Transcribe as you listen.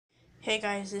Hey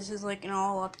guys, this is like an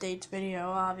all updates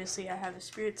video. Obviously I have a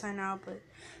spirit sign out, but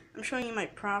I'm showing you my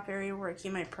prop area where I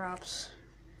keep my props,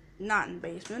 not in the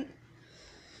basement.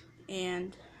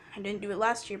 And I didn't do it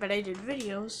last year, but I did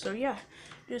videos, so yeah,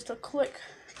 just a quick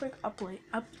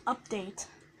update.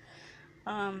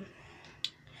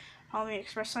 Halloween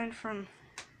Express sign from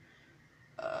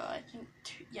I think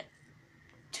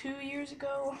 2 years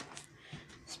ago.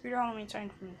 Spirit Halloween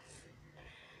sign from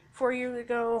 4 years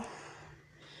ago.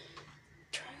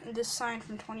 This sign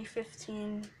from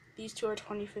 2015. These two are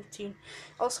 2015.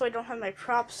 Also, I don't have my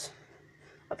props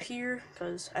up here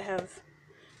because I have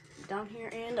down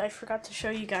here, and I forgot to show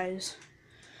you guys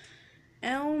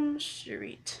Elm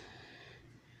Street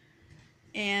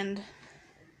and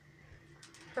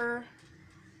her.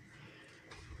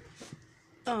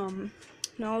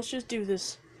 Now let's just do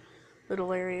this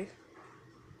little area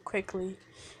quickly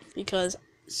because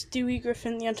Stewie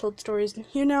Griffin, The Untold Stories,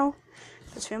 you know,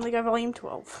 it's Family Guy Volume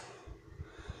 12.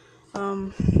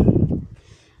 I'm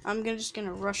just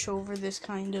gonna rush over this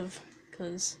kind of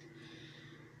because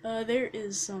there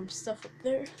is some stuff up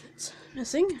there that's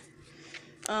missing.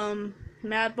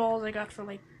 Madballs I got for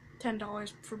like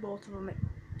 $10 for both of them at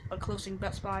a closing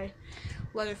Best Buy.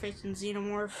 Leatherface and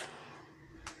Xenomorph.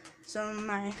 Some of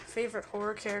my favorite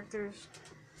horror characters.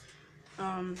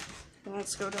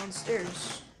 Let's go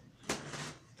downstairs.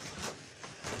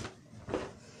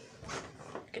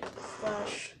 Get the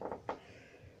flash.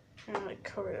 I'm gonna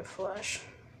cover the flash.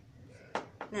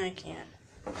 No, I can't.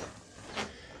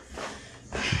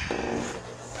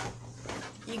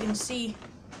 You can see,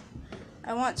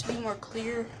 I want it to be more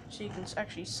clear so you can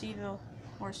actually see the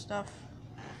more stuff.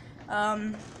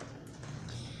 High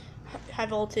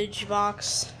voltage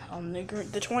box, the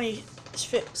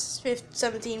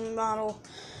 2017 model.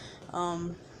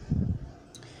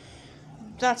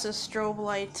 That's a strobe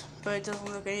light, but it doesn't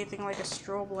look anything like a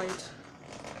strobe light.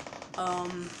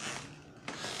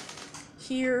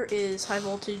 Here is high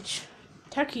voltage,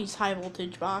 Techie's high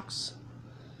voltage box.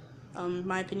 In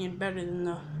my opinion, better than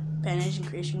the Pan Asian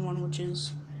Creation one, which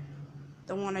is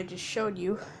the one I just showed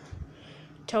you.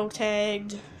 Toe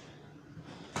tagged.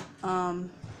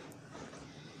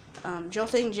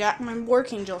 Jolting jack, my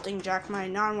working jolting jack, my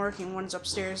non-working one's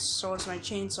upstairs, so it's my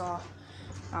chainsaw.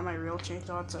 Not my real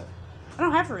chainsaw, I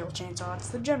don't have a real chainsaw, it's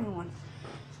the Gemmy one.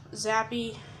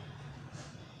 Zappy.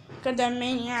 Goddamn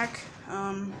Maniac.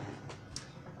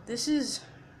 This is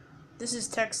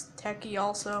Techie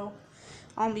also.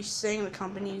 I'll be saying the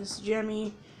companies.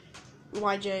 Gemmy,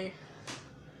 YJ,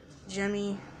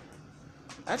 Gemmy.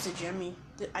 That's a Gemmy.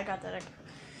 I got that.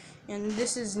 And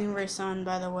this is New Ray Sun,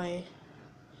 by the way.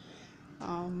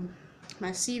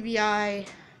 My CVI.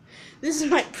 This is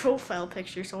my profile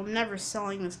picture, so I'm never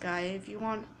selling this guy. If you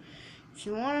want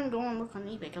him, go and look on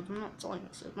eBay, because I'm not selling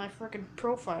this. It's my freaking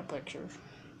profile picture.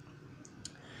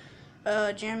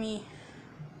 Jammy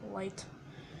light.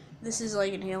 This is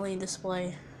like an alien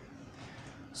display.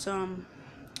 Some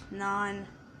non-Gemmy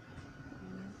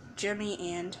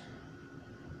and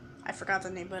I forgot the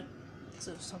name, but it's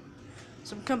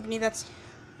some company that's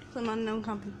some unknown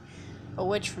company. A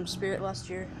witch from Spirit last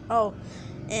year. Oh,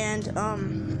 and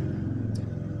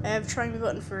I have trying me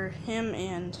button for him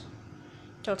and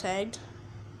toe tagged.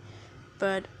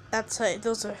 But that's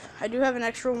those are. I do have an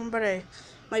extra one, but I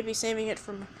might be saving it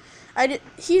from.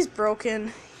 He's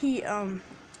broken.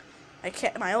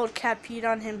 My old cat peed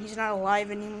on him. He's not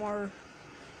alive anymore.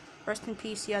 Rest in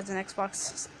peace. He has an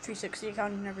Xbox 360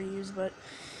 account he never used, but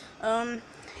and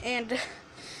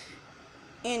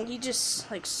he just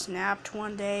like snapped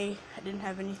one day. I didn't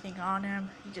have anything on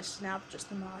him. He just snapped just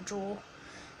the module.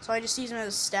 So I just use him as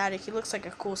a static. He looks like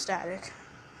a cool static.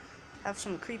 Have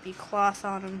some creepy cloth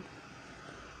on him.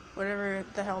 Whatever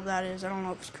the hell that is. I don't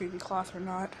know if it's creepy cloth or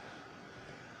not.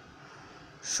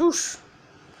 Shoosh.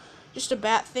 Just a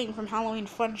bat thing from Halloween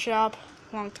Fun Shop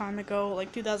a long time ago,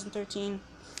 like 2013.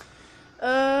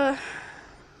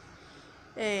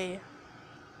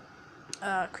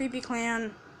 Creepy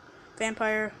Clan,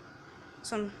 Vampire,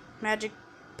 some Magic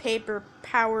Paper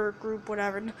Power Group,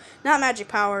 whatever. Not Magic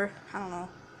Power, I don't know.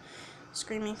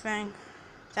 Screaming thing,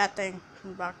 that thing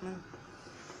from Bachman.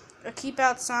 A keep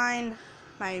out sign.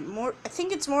 I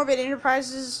think it's Morbid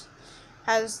Enterprises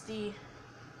has the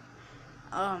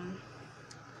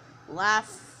laugh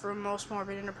from most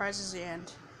Morbid Enterprises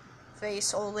and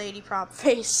face, old lady prop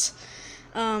face.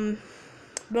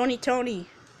 Boney Tony,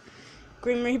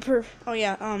 Grim Reaper. Oh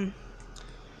yeah,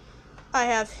 I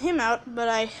have him out, but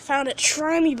I found a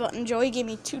Try Me button. Joey gave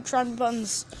me 2 Try Me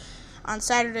buttons on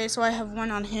Saturday, so I have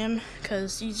one on him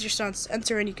because he's just on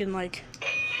enter and you can like.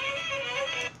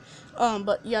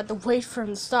 But you have to wait for him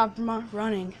to stop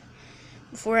running.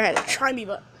 before I had to try me,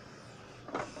 but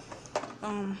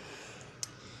a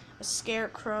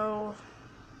Scarecrow.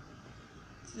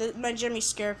 My Jemmy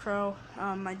Scarecrow.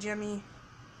 My Jemmy.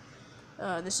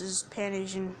 This is Pan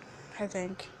Asian, I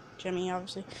think. Jemmy,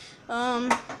 obviously.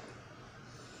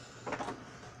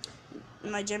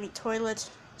 My Jemmy Toilet,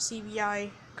 CVI,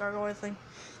 Gargoyle thing.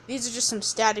 These are just some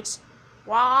statics.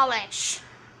 Wallish.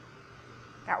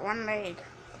 Got one leg.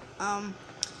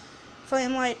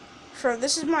 Flame Light. So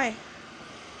this is my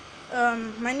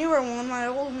my newer one. My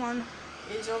old one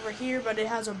is over here, but it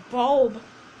has a bulb.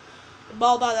 A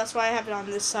bulb out. That's why I have it on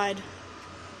this side.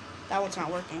 That one's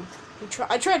not working.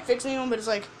 I tried fixing them, but it's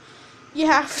like you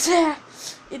have to.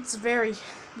 It's very,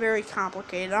 very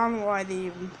complicated. I don't know why they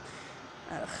even.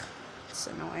 It's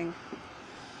annoying.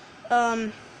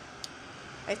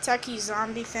 Iteki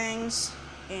zombie things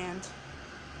and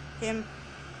him.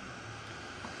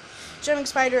 Jumping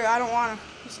Spider, I don't want to.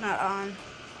 He's not on.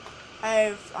 I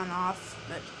have on off,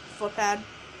 but foot pad.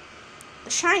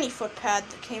 The shiny foot pad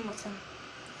that came with him.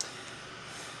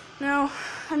 Now,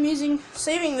 I'm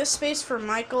saving this space for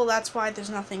Michael, that's why there's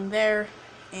nothing there.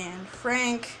 And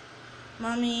Frank,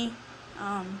 Mummy,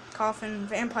 Coffin,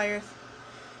 Vampire,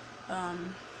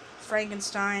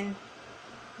 Frankenstein,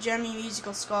 Jemmy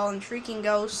Musical Skull, and Shrieking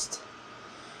Ghost,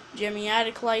 Jemmy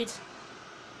Attic Light,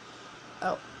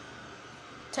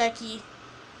 Techie,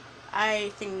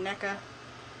 I think NECA,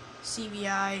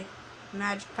 CVI,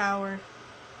 Magic Power,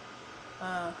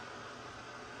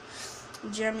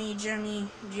 Jemmy,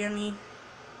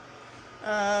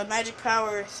 Magic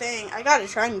Power thing. I got a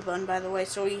Shiny Bun, by the way,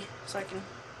 so I can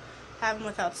have him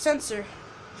without censor.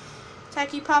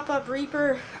 Techie Pop-Up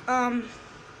Reaper. I'm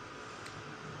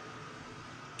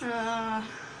gonna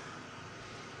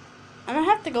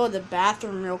have to go to the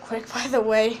bathroom real quick, by the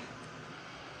way.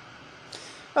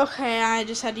 Okay, I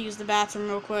just had to use the bathroom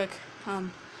real quick.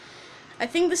 I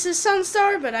think this is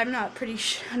Sunstar, but I'm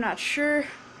not sure.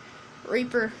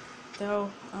 Reaper,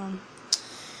 though.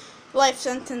 Life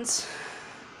Sentence.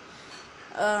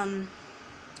 I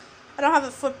don't have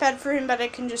a foot pad for him, but I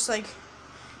can just like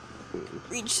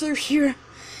reach through here.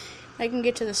 I can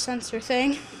get to the sensor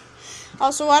thing.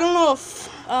 Also, I don't know if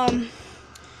I'm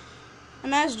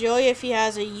asked Joey if he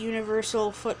has a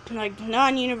universal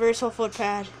non-universal foot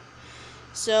pad.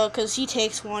 So, cause he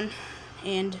takes one,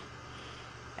 and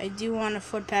I do want a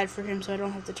foot pad for him, so I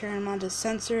don't have to turn him on to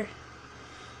sensor.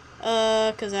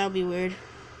 Cause that'll be weird.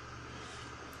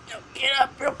 Get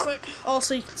up real quick.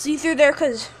 Also, you can see through there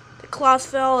because the cloth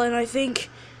fell, and I think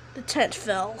the tent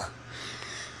fell.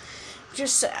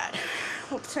 Just sad.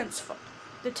 Well,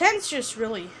 the tent's just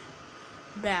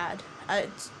bad.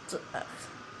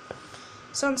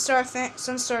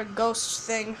 Sunstar Ghost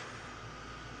thing.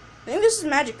 I think this is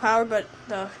Magic Power, but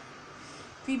the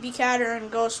VB Catter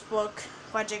and Ghost Book,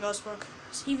 YJ Ghost Book,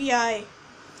 CVI.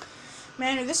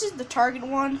 Man, this is the Target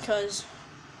one because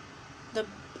the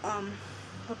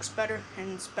looks better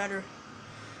and it's better.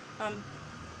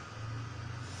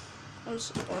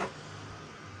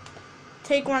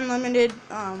 Take One Limited,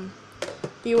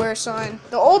 Beware Sign.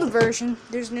 The old version,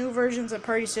 there's new versions at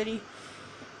Party City.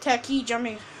 Techie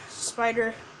Jumping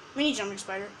Spider, Mini Jumping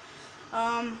Spider.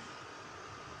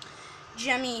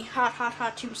 Jemmy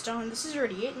Hot Tombstone. This is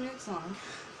already 8 minutes long.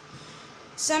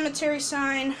 Cemetery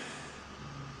Sign.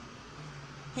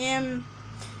 Him.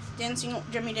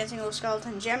 Jemmy Dancing Little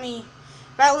Skeleton. Jemmy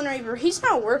Battling Reaper. He's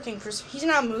not working he's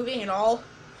not moving at all.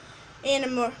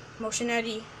 And Motion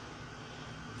Eddy.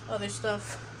 Other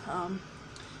stuff.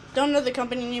 Don't know the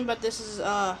company name, but this is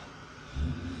a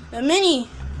Mini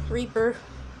Reaper.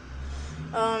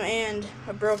 And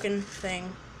a broken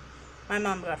thing. My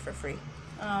mom got for free.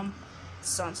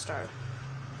 Sunstar.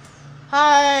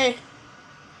 Hi.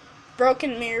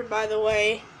 Broken mirror, by the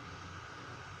way.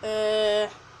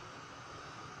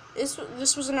 This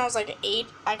was when I was like 8.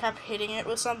 I kept hitting it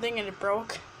with something and it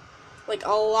broke, like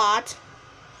a lot.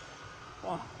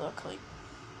 Well, look, like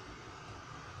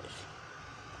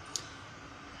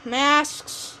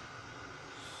masks.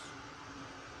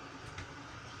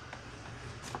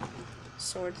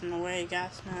 Swords in the way.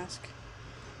 Gas mask.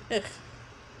 Ugh.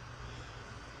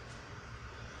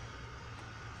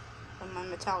 My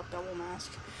metallic double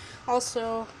mask.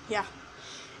 Also, yeah.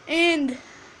 And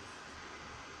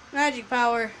Magic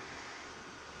Power.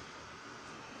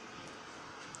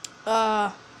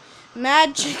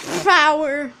 Magic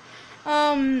Power.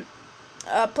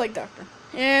 Plague Doctor.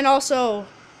 And also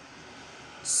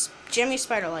Jemmy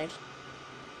Spiderlight.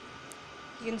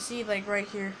 You can see like right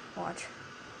here. Watch.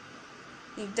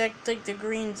 Like the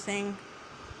green thing.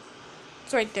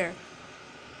 It's right there.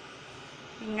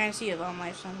 You can kind of see it on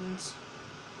Life Sentence.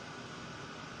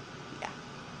 Yeah.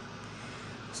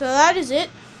 So that is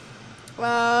it.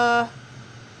 I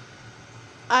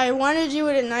want to do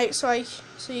it at night so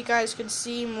you guys could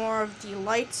see more of the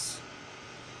lights.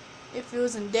 If it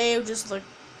was in day, it would just look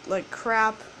like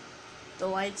crap. The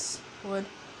lights would.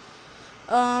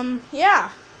 Yeah.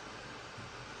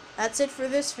 That's it for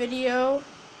this video.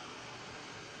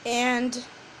 And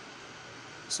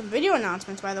some video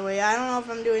announcements, by the way. I don't know if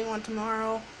I'm doing one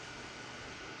tomorrow.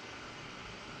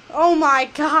 Oh my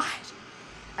god!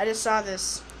 I just saw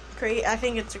this. I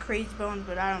think it's a Crazy Bones,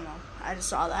 but I don't know. I just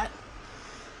saw that.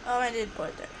 I did put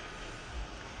it there.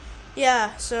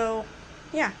 Yeah, so,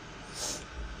 yeah.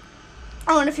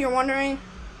 Oh, and if you're wondering,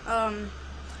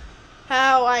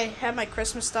 how I have my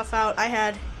Christmas stuff out,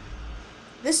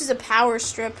 this is a power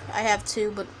strip. I have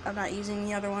two, but I'm not using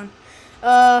the other one.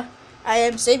 I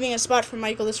am saving a spot for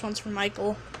Michael. This one's for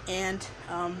Michael. And,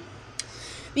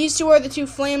 these two are the two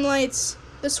flame lights.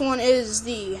 This one is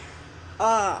the,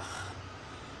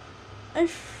 I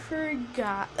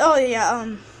forgot. Oh,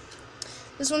 yeah,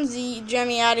 this one's the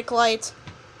Jemmy Attic light,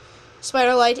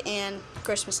 spider light, and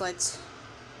Christmas lights.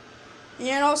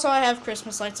 And also I have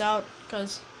Christmas lights out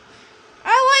because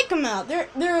I like them out.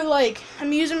 They're like,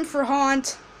 I'm using them for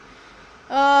Haunt,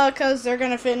 because they're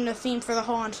gonna fit in the theme for the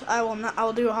Haunt. I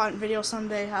will do a Haunt video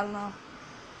someday. I don't know.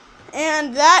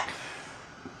 And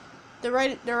the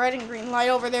red and green light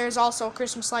over there is also a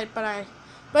Christmas light, but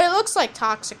it looks like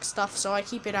toxic stuff, so I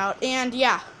keep it out. And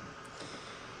yeah,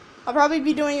 I'll probably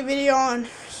be doing a video on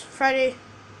Friday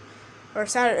or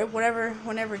Saturday,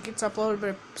 whenever it gets uploaded.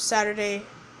 But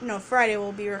Friday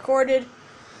will be recorded.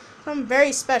 Something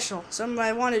very special, something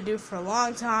I want to do for a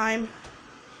long time.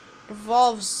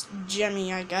 Involves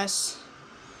Jemmy, I guess.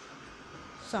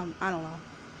 I don't know,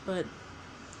 but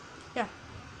yeah.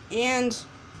 And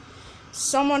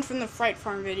someone from the Fright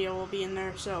Farm video will be in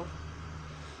there, so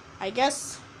I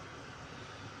guess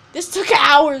this took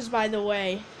hours, by the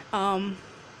way. From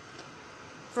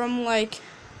like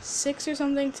 6 or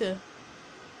something to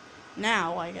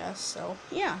now, I guess. So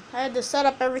yeah, I had to set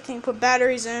up everything, put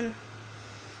batteries in.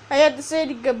 I had to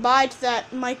say goodbye to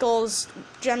that Michael's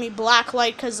Jemmy black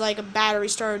light because like a battery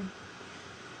started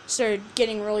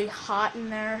getting really hot in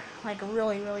there, like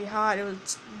really, really hot.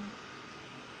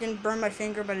 Didn't burn my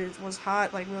finger, but it was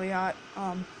hot, like really hot.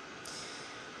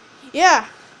 Yeah,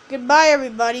 goodbye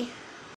everybody.